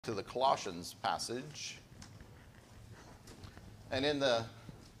To the Colossians passage. And I'm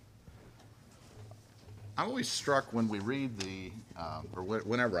always struck when we read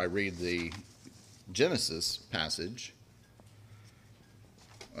whenever I read the Genesis passage.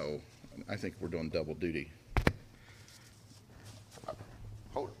 Oh, I think we're doing double duty.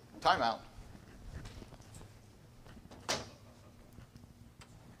 Hold, time out.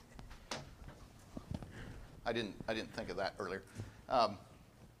 I didn't think of that earlier.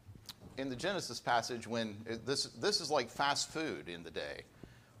 In the Genesis passage, when this is like fast food in the day.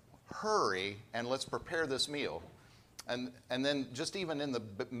 Hurry and let's prepare this meal, and then just even in the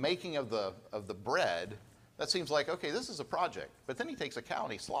making of the bread, that seems like, okay, this is a project. But then he takes a cow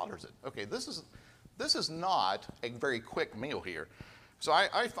and he slaughters it. Okay, this is not a very quick meal here. So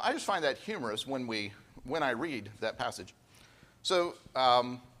I just find that humorous when I read that passage. So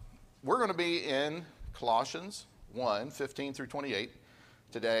we're going to be in Colossians 1:15 through 28.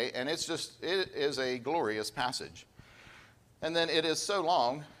 Today, and it is a glorious passage. And then it is so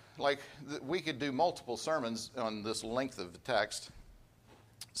long, like we could do multiple sermons on this length of the text.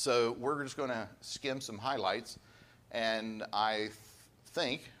 So we're just going to skim some highlights, and I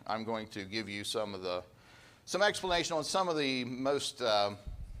think I'm going to give you some explanation on some of the most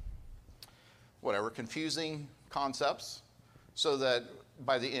confusing concepts, so that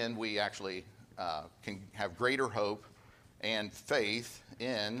by the end we actually can have greater hope and faith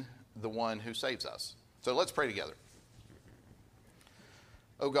in the one who saves us. So let's pray together.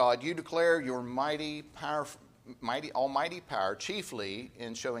 O God, you declare your almighty power chiefly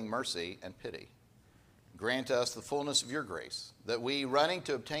in showing mercy and pity. Grant us the fullness of your grace, that we, running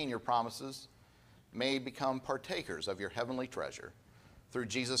to obtain your promises, may become partakers of your heavenly treasure. Through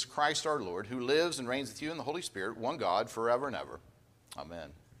Jesus Christ our Lord, who lives and reigns with you in the Holy Spirit, one God, forever and ever.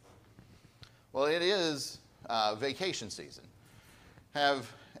 Amen. Well, it is vacation season. How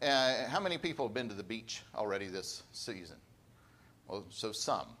many people have been to the beach already this season? Well, so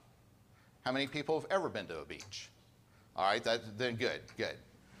some. How many people have ever been to a beach? All right, then good.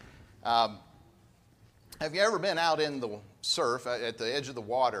 Have you ever been out in the surf at the edge of the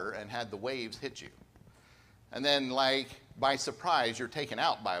water and had the waves hit you? And then, like, by surprise, you're taken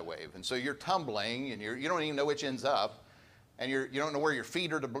out by a wave. And so you're tumbling, and you don't even know which end's up. And you don't know where your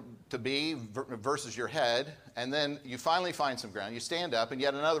feet are to be versus your head. And then you finally find some ground. You stand up, and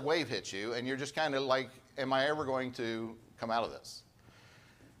yet another wave hits you, and you're just kind of like, am I ever going to come out of this?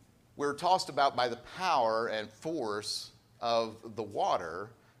 We're tossed about by the power and force of the water,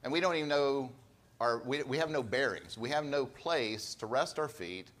 and we don't even know, we have no bearings. We have no place to rest our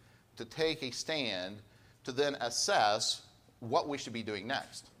feet, to take a stand, to then assess what we should be doing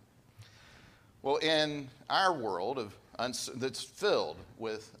next. Well, in our world that's filled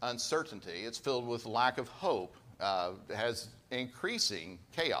with uncertainty, it's filled with lack of hope, has increasing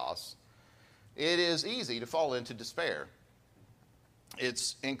chaos, it is easy to fall into despair.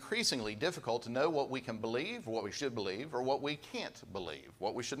 It's increasingly difficult to know what we can believe, what we should believe, or what we can't believe,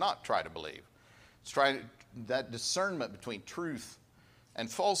 what we should not try to believe. That discernment between truth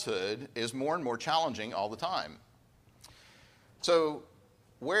and falsehood is more and more challenging all the time. So,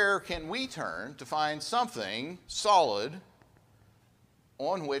 where can we turn to find something solid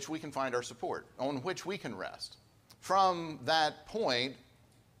on which we can find our support, on which we can rest? From that point,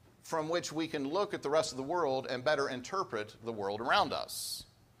 from which we can look at the rest of the world and better interpret the world around us.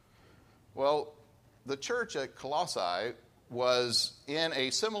 Well, the church at Colossae was in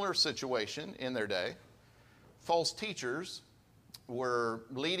a similar situation in their day. False teachers were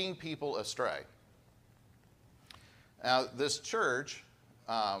leading people astray. Now, this church,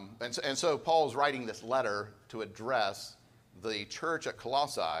 and so Paul's writing this letter to address the church at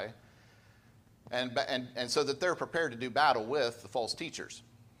Colossae, and so that they're prepared to do battle with the false teachers.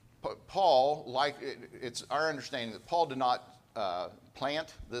 Paul, it's our understanding that Paul did not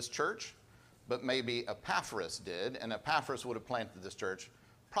plant this church, but maybe Epaphras did, and Epaphras would have planted this church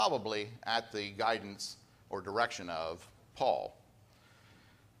probably at the guidance or direction of Paul.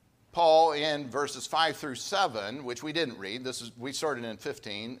 Paul, in verses 5 through 7, which we didn't read, we started in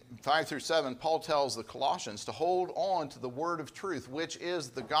 15, 5 through 7, Paul tells the Colossians to hold on to the word of truth, which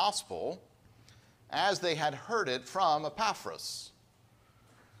is the gospel, as they had heard it from Epaphras.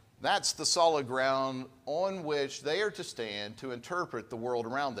 That's the solid ground on which they are to stand to interpret the world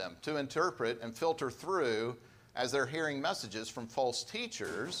around them, to interpret and filter through, as they're hearing messages from false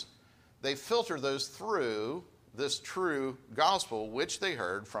teachers, they filter those through this true gospel, which they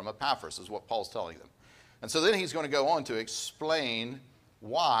heard from Epaphras, is what Paul's telling them. And so then he's going to go on to explain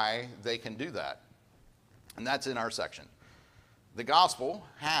why they can do that. And that's in our section. The gospel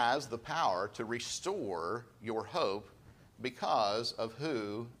has the power to restore your hope because of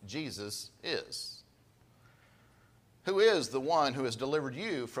who Jesus is. Who is the one who has delivered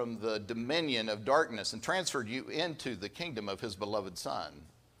you from the dominion of darkness and transferred you into the kingdom of his beloved Son?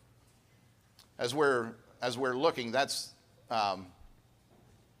 As we're looking, that's up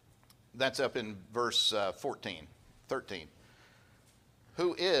in verse 13.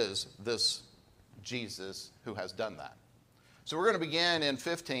 Who is this Jesus who has done that? So we're going to begin in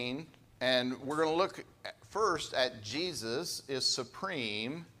 15, and we're going to look first at Jesus is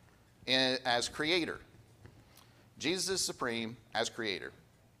supreme as creator. Jesus is supreme as creator.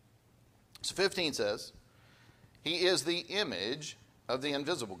 So 15 says, he is the image of the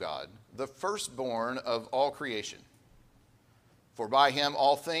invisible God, the firstborn of all creation. For by him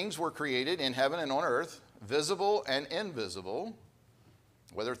all things were created in heaven and on earth, visible and invisible,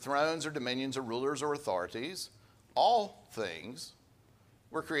 whether thrones or dominions or rulers or authorities, all things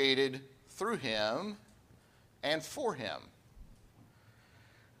were created through him and for him.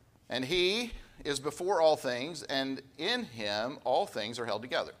 And he is before all things, and in him all things are held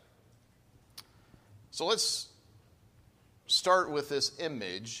together. So let's start with this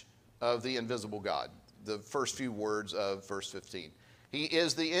image of the invisible God, the first few words of verse 15. He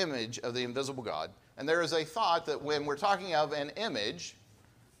is the image of the invisible God. And there is a thought that when we're talking of an image,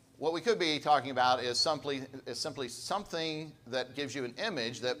 what we could be talking about is simply something that gives you an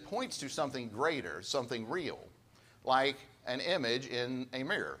image that points to something greater, something real, like an image in a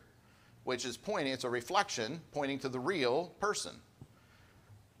mirror, which is pointing, it's a reflection pointing to the real person.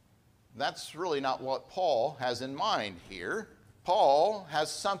 That's really not what Paul has in mind here. Paul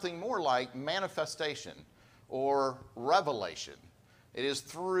has something more like manifestation or revelation. It is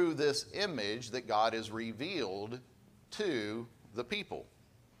through this image that God is revealed to the people.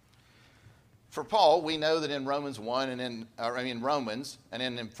 For Paul, we know that in Romans 1 and in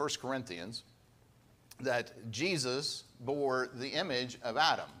 1 Corinthians, that Jesus bore the image of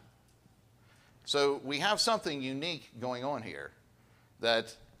Adam. So we have something unique going on here,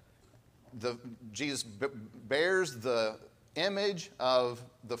 that Jesus bears the image of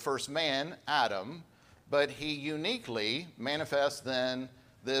the first man, Adam, but he uniquely manifests then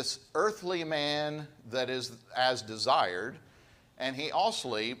this earthly man that is as desired, and he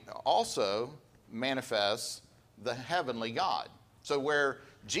also manifests the heavenly God. So where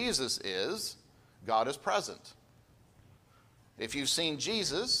Jesus is, God is present. If you've seen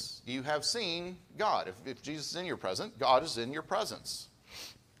Jesus, you have seen God. If Jesus is in your presence, God is in your presence.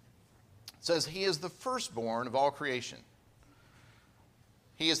 It says he is the firstborn of all creation.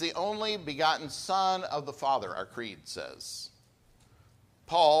 He is the only begotten Son of the Father, our creed says.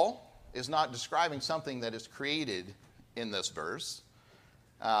 Paul is not describing something that is created in this verse.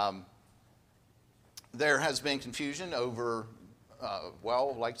 There has been confusion over,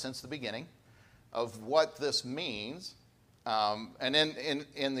 since the beginning, of what this means. And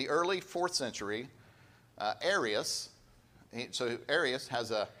in the early 4th century, Arius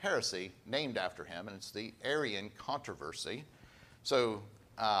has a heresy named after him, and it's the Arian controversy. So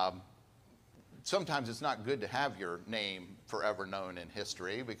sometimes it's not good to have your name forever known in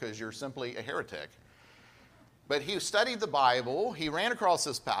history because you're simply a heretic. But he studied the Bible, he ran across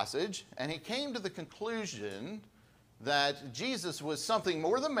this passage, and he came to the conclusion that Jesus was something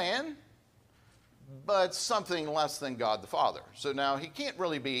more than man, but something less than God the Father. So now he can't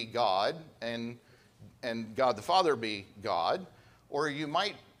really be God and God the Father be God, or you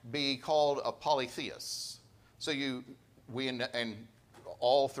might be called a polytheist. So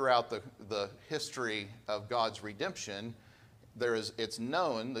all throughout the history of God's redemption, it's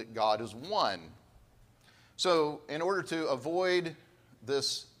known that God is one. So in order to avoid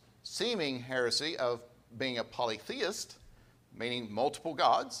this seeming heresy of being a polytheist, meaning multiple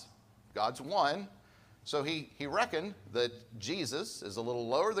gods, God's one, so he reckoned that Jesus is a little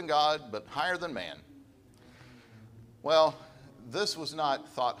lower than God, but higher than man. Well, this was not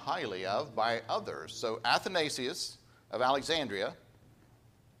thought highly of by others. So Athanasius of Alexandria,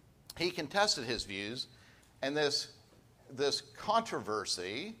 he contested his views, and this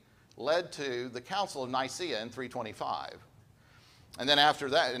controversy led to the Council of Nicaea in 325. And then after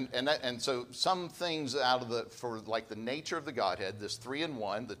that, and so some things for the nature of the Godhead, this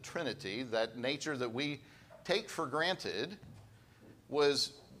 3-in-1, the Trinity, that nature that we take for granted,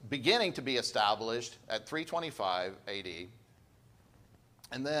 was beginning to be established at 325 AD.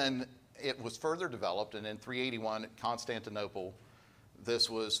 And then it was further developed, and in 381 at Constantinople, this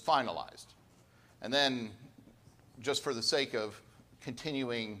was finalized. And then, just for the sake of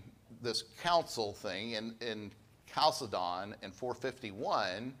continuing this council thing, in Chalcedon in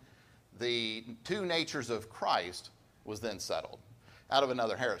 451, the two natures of Christ was then settled out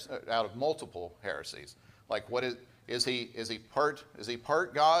of multiple heresies. Like, Is he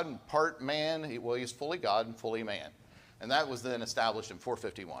part God and part man? He's fully God and fully man. And that was then established in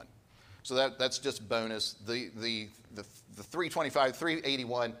 451. So that's just bonus. The 325,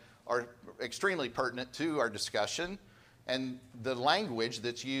 381 are extremely pertinent to our discussion. And the language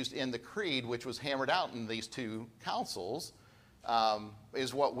that's used in the creed, which was hammered out in these two councils,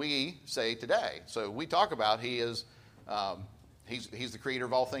 is what we say today. So we talk about he's the creator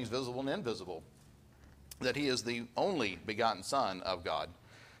of all things visible and invisible, that he is the only begotten Son of God.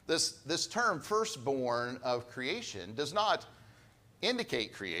 This term, firstborn of creation, does not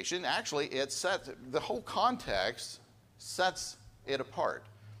indicate creation. Actually, the whole context sets it apart.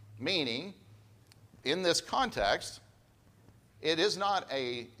 Meaning, in this context, it is not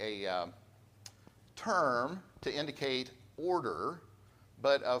a term to indicate order,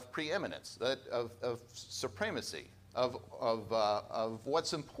 but of preeminence, of supremacy, of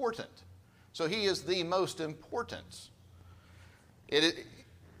what's important. So he is the most important. It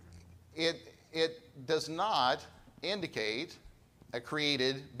does not indicate a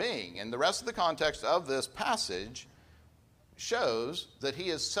created being. And the rest of the context of this passage shows that he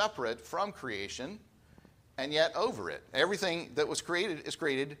is separate from creation and yet over it. Everything that was created is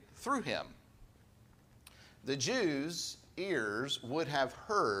created through him. The Jews' ears would have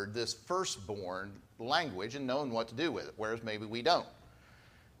heard this firstborn language and known what to do with it, whereas maybe we don't.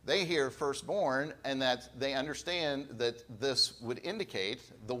 They hear firstborn, and that they understand that this would indicate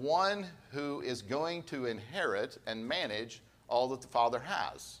the one who is going to inherit and manage all that the Father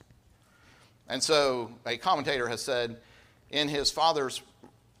has. And so a commentator has said,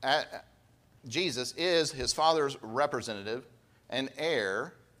 Jesus is his Father's representative and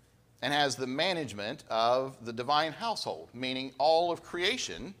heir, and has the management of the divine household, meaning all of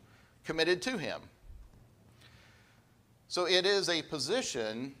creation committed to him. So it is a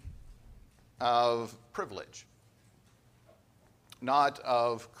position of privilege, not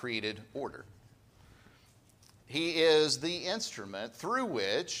of created order. He is the instrument through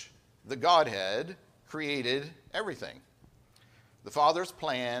which the Godhead created everything. The Father's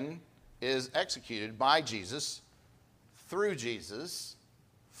plan is executed by Jesus, through Jesus,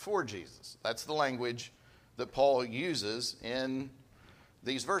 for Jesus. That's the language that Paul uses in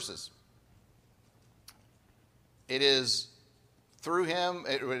these verses. It is through him,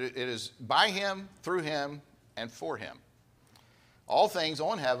 it is by him, through him, and for him. All things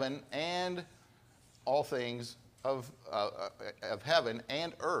on heaven and all things of heaven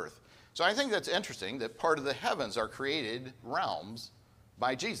and earth. So I think that's interesting that part of the heavens are created realms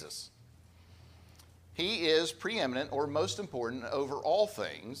by Jesus. He is preeminent or most important over all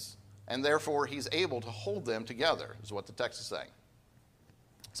things, and therefore he's able to hold them together, is what the text is saying.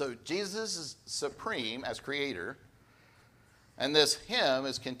 So Jesus is supreme as creator, and this hymn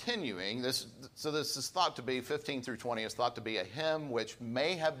is continuing. So this is thought to be, 15 through 20, is thought to be a hymn which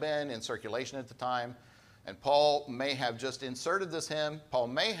may have been in circulation at the time, and Paul may have just inserted this hymn. Paul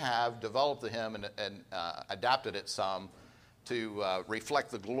may have developed the hymn and adapted it some to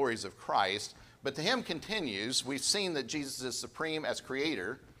reflect the glories of Christ. But the hymn continues. We've seen that Jesus is supreme as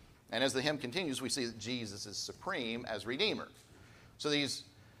creator, and as the hymn continues, we see that Jesus is supreme as redeemer. So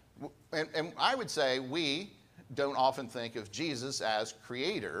and I would say we don't often think of Jesus as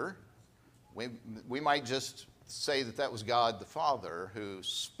creator. We might just say that was God the Father who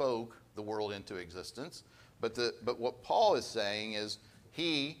spoke the world into existence. But what Paul is saying is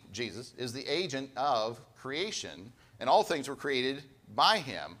Jesus, is the agent of creation, and all things were created by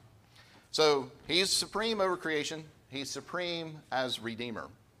him. So he's supreme over creation. He's supreme as Redeemer.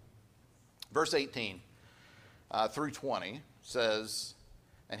 Verse 18 through 20 says,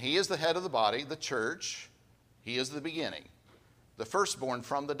 and he is the head of the body, the church. He is the beginning, the firstborn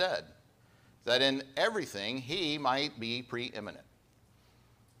from the dead, that in everything he might be preeminent.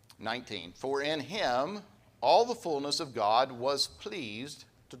 19, for in him all the fullness of God was pleased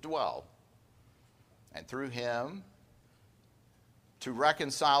to dwell, and through him to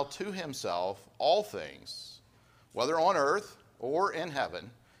reconcile to himself all things, whether on earth or in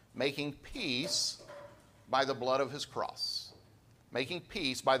heaven, making peace by the blood of his cross. Making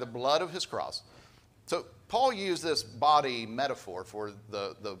peace by the blood of his cross. So Paul used this body metaphor for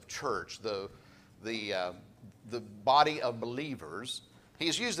the church, the body of believers.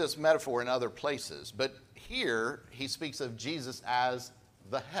 He's used this metaphor in other places, but here he speaks of Jesus as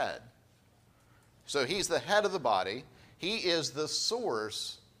the head. So he's the head of the body. He is the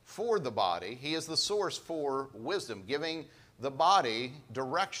source for the body. He is the source for wisdom, giving the body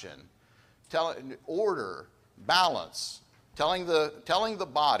direction, order, balance, telling the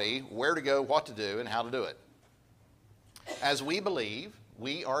body where to go, what to do, and how to do it. As we believe,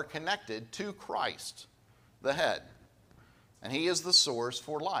 we are connected to Christ, the head. and he is the source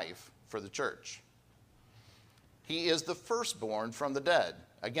for life for the church. He is the firstborn from the dead.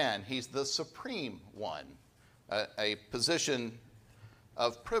 Again, he's the supreme one, a position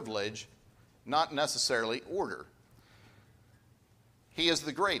of privilege, not necessarily order. He is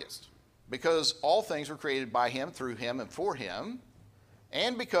the greatest because all things were created by him, through him, and for him.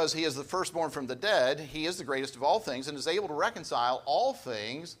 And because he is the firstborn from the dead, he is the greatest of all things and is able to reconcile all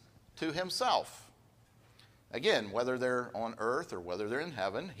things to himself. Again, whether they're on earth or whether they're in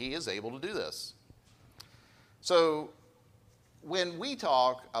heaven, he is able to do this. So when we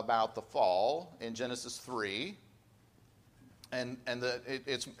talk about the fall in Genesis 3,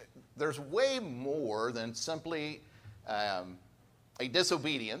 there's way more than simply a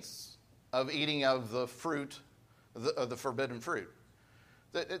disobedience of eating of the fruit, of the forbidden fruit.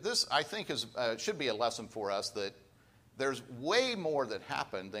 This, I think, should be a lesson for us that there's way more that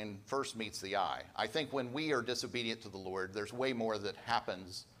happened than first meets the eye. I think when we are disobedient to the Lord, there's way more that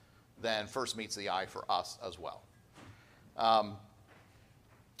happens than first meets the eye for us as well.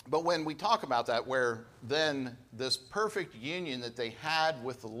 But when we talk about that, where then this perfect union that they had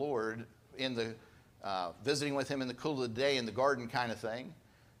with the Lord in the visiting with him in the cool of the day in the garden kind of thing,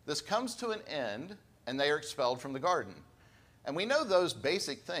 this comes to an end and they are expelled from the garden. And we know those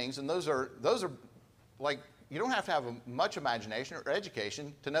basic things, and those are like, you don't have to have much imagination or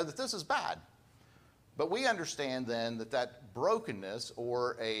education to know that this is bad. But we understand then that brokenness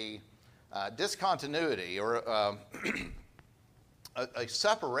or a discontinuity or a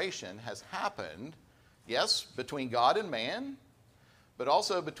separation has happened, yes, between God and man, but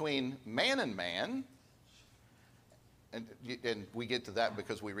also between man and man. And we get to that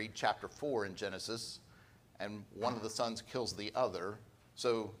because we read chapter 4 in Genesis, and one of the sons kills the other.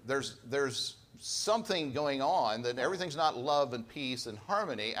 So there's something going on, that everything's not love and peace and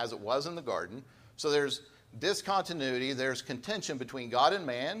harmony as it was in the garden. So there's discontinuity, there's contention between God and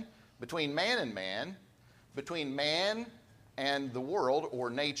man, between man and man, between man and the world,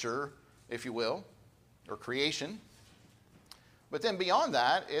 or nature, if you will, or creation. But then beyond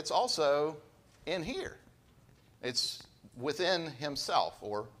that, it's also in here. It's within himself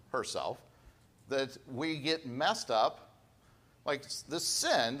or herself that we get messed up. Like this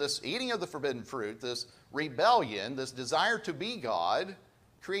sin, this eating of the forbidden fruit, this rebellion, this desire to be God,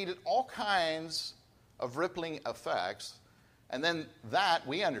 created all kinds of rippling effects. And then that,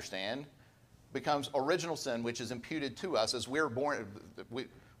 we understand, becomes original sin, which is imputed to us as we're born.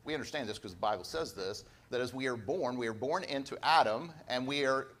 We understand this because the Bible says this, that as we are born into Adam, and we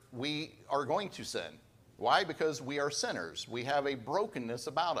are going to sin. Why? Because we are sinners. We have a brokenness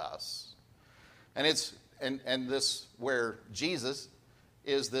about us. And it's and this, where Jesus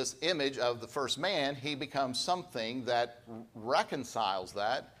is this image of the first man, he becomes something that reconciles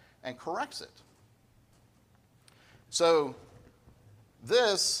that and corrects it. So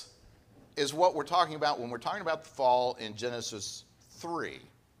this is what we're talking about when we're talking about the fall in Genesis 3.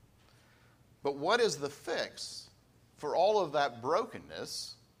 But what is the fix for all of that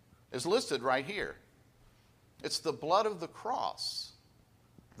brokenness is listed right here. It's the blood of the cross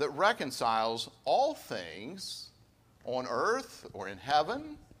that reconciles all things on earth or in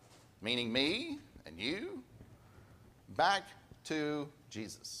heaven, meaning me and you, back to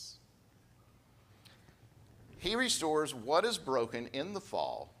Jesus. He restores what is broken in the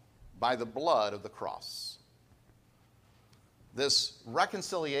fall by the blood of the cross. This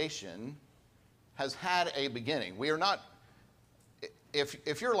reconciliation has had a beginning. We are not,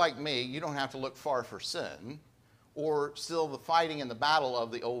 if you're like me, you don't have to look far for sin or still the fighting and the battle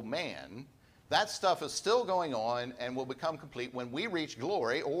of the old man. That stuff is still going on and will become complete when we reach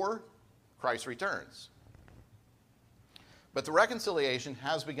glory or Christ returns. But the reconciliation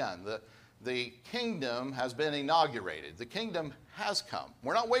has begun. The kingdom has been inaugurated. The kingdom has come.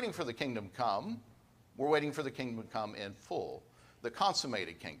 We're not waiting for the kingdom to come. We're waiting for the kingdom to come in full. The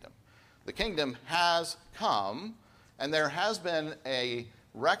consummated kingdom. The kingdom has come, and there has been a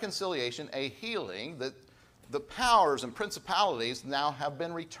reconciliation, a healing, that the powers and principalities now have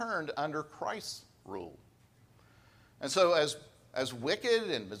been returned under Christ's rule. And so as wicked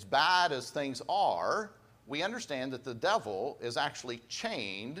and as bad as things are, we understand that the devil is actually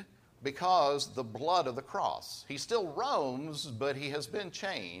chained because the blood of the cross. He still roams, but he has been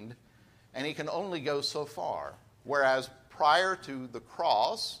chained, and he can only go so far. Whereas prior to the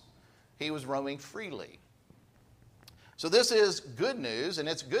cross, he was roaming freely. So this is good news, and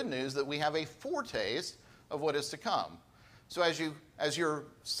it's good news that we have a foretaste of what is to come. So as you're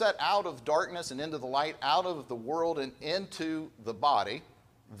set out of darkness and into the light, out of the world and into the body,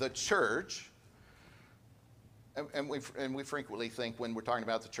 the church, and we frequently think when we're talking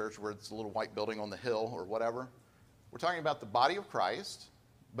about the church where it's a little white building on the hill or whatever, We're talking about the body of Christ.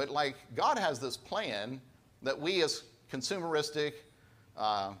 But like God has this plan that we as consumeristic,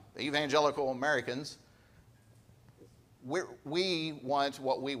 evangelical Americans, we want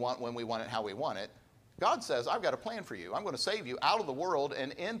what we want when we want it, how we want it. God says, I've got a plan for you. I'm going to save you out of the world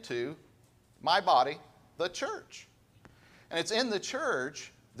and into my body, the church. And it's in the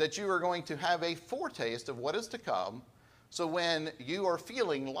church that you are going to have a foretaste of what is to come. So when you are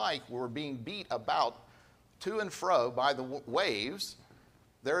feeling like we're being beat about to and fro by the waves,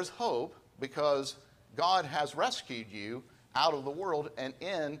 there is hope because God has rescued you out of the world and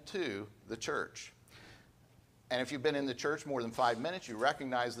into the church. And if you've been in the church more than 5 minutes, you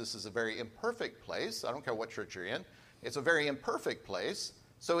recognize this is a very imperfect place. I don't care what church you're in. It's a very imperfect place.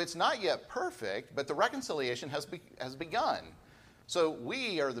 So it's not yet perfect, but the reconciliation has begun. So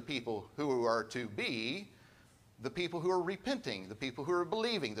we are the people who are to be the people who are repenting, the people who are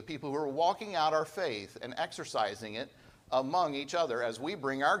believing, the people who are walking out our faith and exercising it among each other as we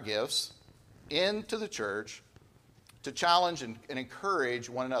bring our gifts into the church to challenge and encourage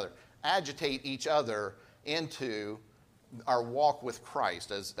one another, agitate each other into our walk with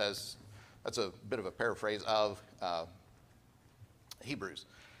Christ, as that's a bit of a paraphrase of Hebrews.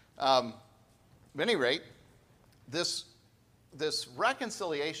 At any rate, this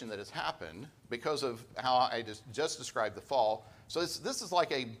reconciliation that has happened because of how I just described the fall. So this is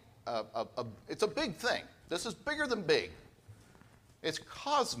like it's a big thing. This is bigger than big. It's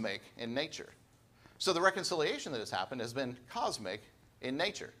cosmic in nature. So the reconciliation that has happened has been cosmic in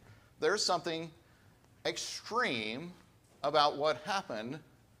nature. There's something extreme about what happened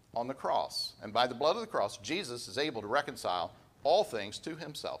on the cross. And by the blood of the cross, Jesus is able to reconcile all things to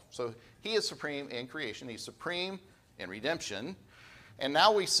himself. So he is supreme in creation. He's supreme in redemption. And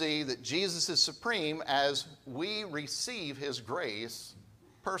now we see that Jesus is supreme as we receive his grace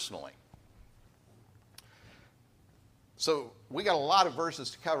personally. So we got a lot of verses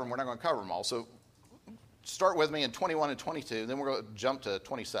to cover, and we're not going to cover them all. So start with me in 21 and 22, then we're going to jump to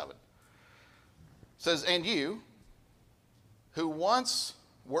 27. It says, and you, who once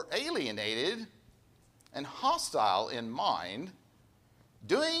were alienated and hostile in mind,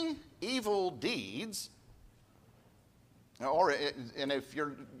 doing evil deeds, and if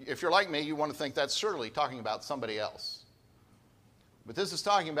you're like me, you want to think that's surely talking about somebody else. But this is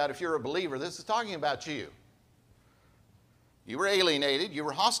talking about, if you're a believer, this is talking about you. You were alienated, you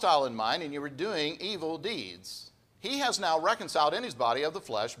were hostile in mind, and you were doing evil deeds. He has now reconciled in his body of the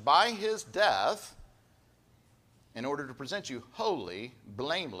flesh by his death in order to present you holy,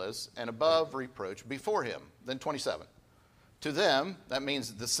 blameless, and above reproach before him. Then 27. To them, that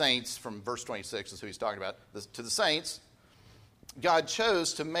means the saints, from verse 26 is who he's talking about. To the saints, God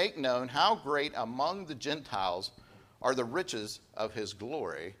chose to make known how great among the Gentiles are the riches of his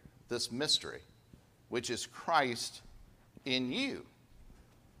glory, this mystery, which is Christ in you,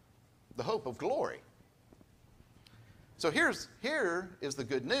 the hope of glory. So here is the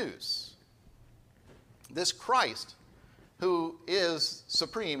good news. This Christ, who is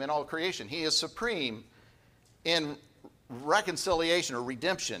supreme in all creation, he is supreme in reconciliation or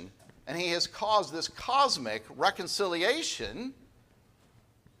redemption, and he has caused this cosmic reconciliation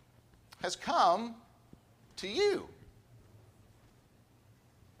has come to you.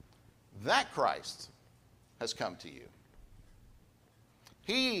 That Christ has come to you.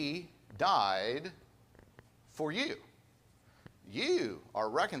 He died for you. You are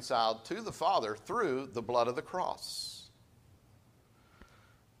reconciled to the Father through the blood of the cross.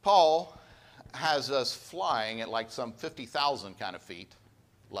 Paul has us flying at like some 50,000 kind of feet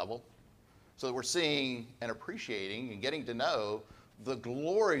level, so that we're seeing and appreciating and getting to know the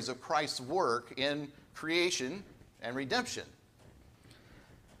glories of Christ's work in creation and redemption.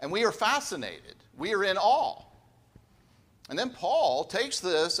 And we are fascinated. We are in awe. And then Paul takes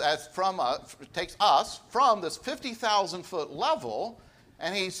us from this 50,000 foot level,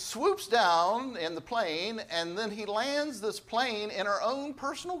 and he swoops down in the plane, and then he lands this plane in our own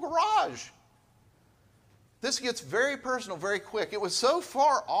personal garage. This gets very personal very quick. It was so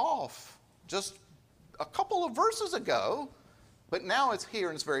far off just a couple of verses ago, but now it's here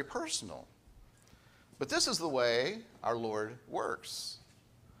and it's very personal. But this is the way our Lord works.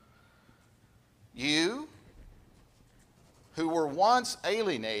 You, who were once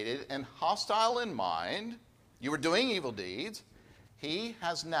alienated and hostile in mind, you were doing evil deeds, he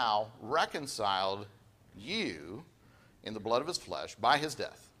has now reconciled you in the blood of his flesh by his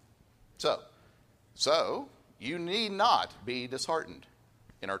death. So you need not be disheartened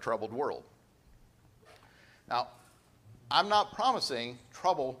in our troubled world. Now, I'm not promising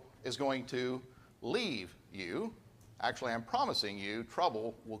trouble is going to leave you. Actually, I'm promising you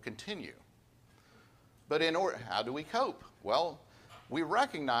trouble will continue. But how do we cope? Well, we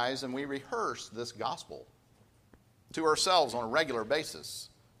recognize and we rehearse this gospel to ourselves on a regular basis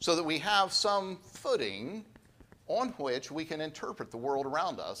so that we have some footing on which we can interpret the world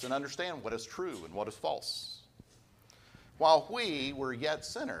around us and understand what is true and what is false. While we were yet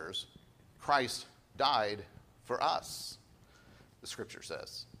sinners, Christ died for us, the scripture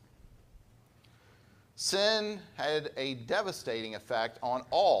says. Sin had a devastating effect on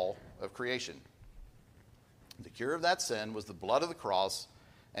all of creation. The cure of that sin was the blood of the cross,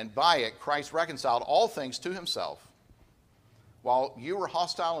 and by it Christ reconciled all things to himself. While you were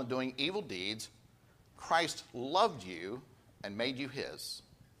hostile and doing evil deeds, Christ loved you and made you his.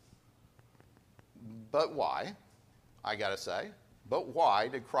 But why? I got to say, but why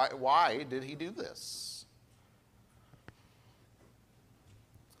did he do this?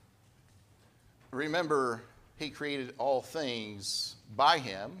 Remember, he created all things by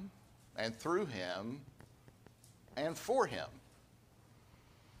him and through him and for him.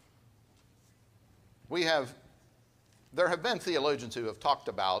 There have been theologians who have talked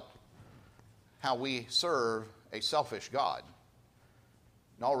about how we serve a selfish God.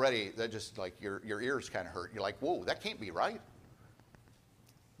 And already, that just like your ears kind of hurt. You're like, whoa, that can't be right.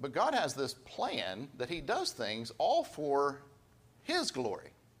 But God has this plan that he does things all for his glory,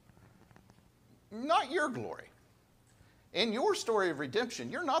 not your glory. In your story of redemption,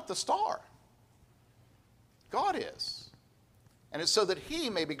 you're not the star. God is. And it's so that he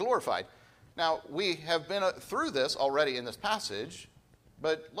may be glorified. Now, we have been through this already in this passage,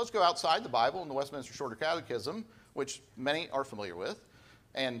 but let's go outside the Bible in the Westminster Shorter Catechism, which many are familiar with.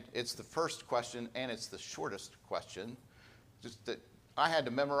 And it's the first question, and it's the shortest question. Just that I had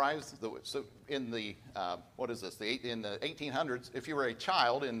to memorize. So in the, in the 1800s, if you were a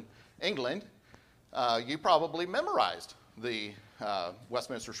child in England, you probably memorized the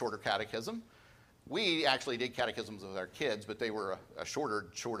Westminster Shorter Catechism. We actually did catechisms with our kids, but they were a shorter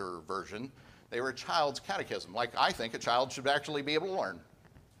version. They were a child's catechism, like I think a child should actually be able to learn.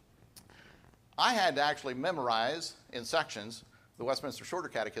 I had to actually memorize in sections the Westminster Shorter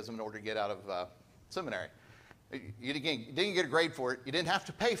Catechism in order to get out of seminary. You didn't get a grade for it. You didn't have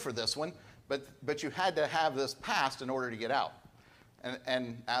to pay for this one, but you had to have this passed in order to get out.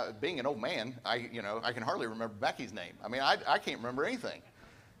 And being an old man, I can hardly remember Becky's name. I mean, I can't remember anything.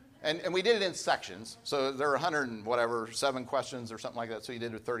 And we did it in sections. So there are 7 questions or something like that. So you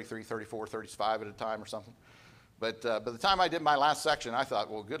did it 33, 34, 35 at a time or something. But by the time I did my last section, I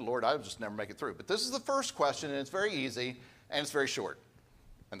thought, well, good Lord, I'll just never make it through. But this is the first question, and it's very easy, and it's very short.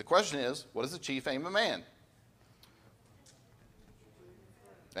 And the question is, what is the chief aim of man?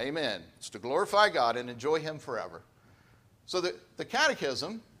 Amen. It's to glorify God and enjoy him forever. So the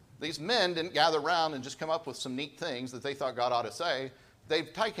catechism, these men didn't gather around and just come up with some neat things that they thought God ought to say.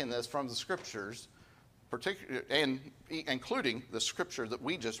 They've taken this from the scriptures, and including the scripture that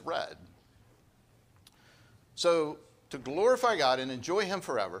we just read. So to glorify God and enjoy him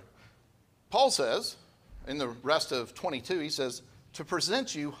forever, Paul says, in the rest of 22, he says, to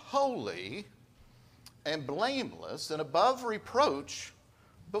present you holy and blameless and above reproach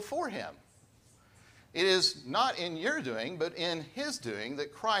before him. It is not in your doing, but in his doing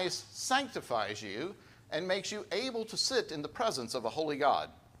that Christ sanctifies you and makes you able to sit in the presence of a holy God.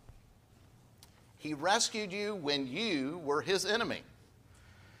 He rescued you when you were his enemy,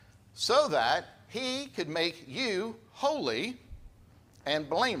 so that he could make you holy and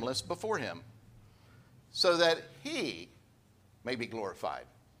blameless before him, so that he may be glorified.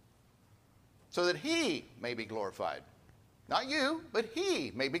 So that he may be glorified. Not you, but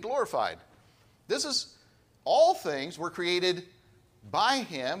he may be glorified. This is, all things were created by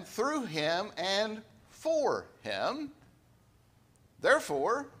him, through him, and for him.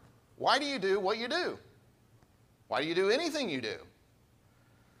 Therefore, why do you do what you do? Why do you do anything you do?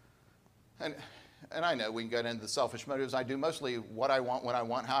 And I know we can get into the selfish motives. I do mostly what I want, when I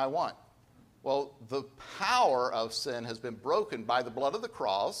want, how I want. Well, the power of sin has been broken by the blood of the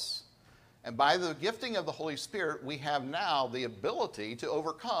cross, and by the gifting of the Holy Spirit, we have now the ability to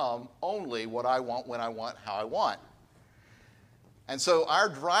overcome only what I want, when I want, how I want. And so our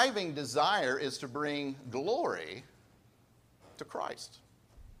driving desire is to bring glory to Christ.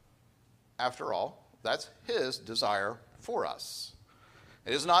 After all, that's his desire for us.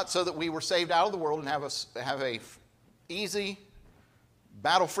 It is not so that we were saved out of the world and have a easy,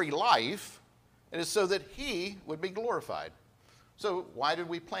 battle-free life. It is so that he would be glorified. So why did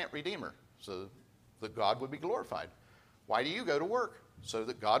we plant Redeemer? So that God would be glorified. Why do you go to work? So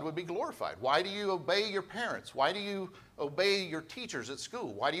that God would be glorified. Why do you obey your parents? Why do you obey your teachers at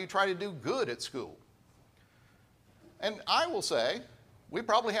school? Why do you try to do good at school? And I will say, We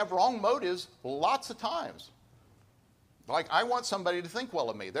probably have wrong motives lots of times. Like, I want somebody to think well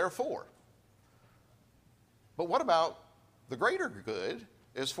of me, therefore. But what about the greater good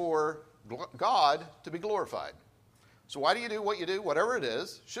is for God to be glorified? So why do you do what you do? Whatever it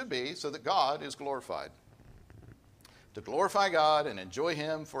is, should be so that God is glorified. To glorify God and enjoy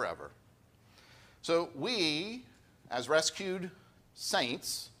Him forever. So we, as rescued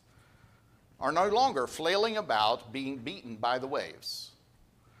saints, are no longer flailing about being beaten by the waves.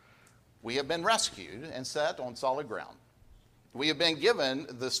 We have been rescued and set on solid ground. We have been given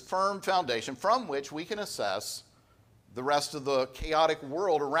this firm foundation from which we can assess the rest of the chaotic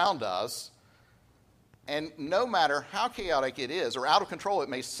world around us. And no matter how chaotic it is or out of control it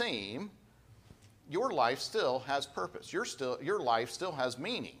may seem, your life still has purpose. Your life still has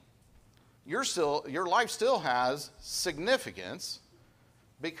meaning. Your life still has significance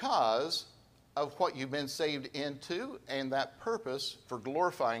because of what you've been saved into and that purpose for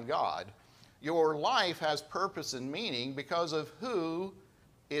glorifying God. Your life has purpose and meaning because of who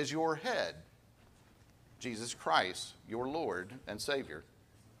is your head. Jesus Christ, your Lord and Savior.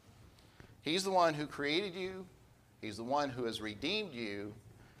 He's the one who created you. He's the one who has redeemed you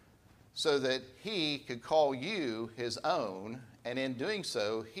so that He could call you His own, and in doing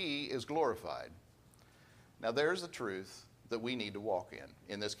so, He is glorified. Now there's the truth that we need to walk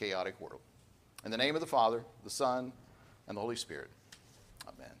in this chaotic world. In the name of the Father, the Son, and the Holy Spirit.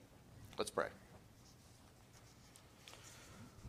 Amen. Let's pray.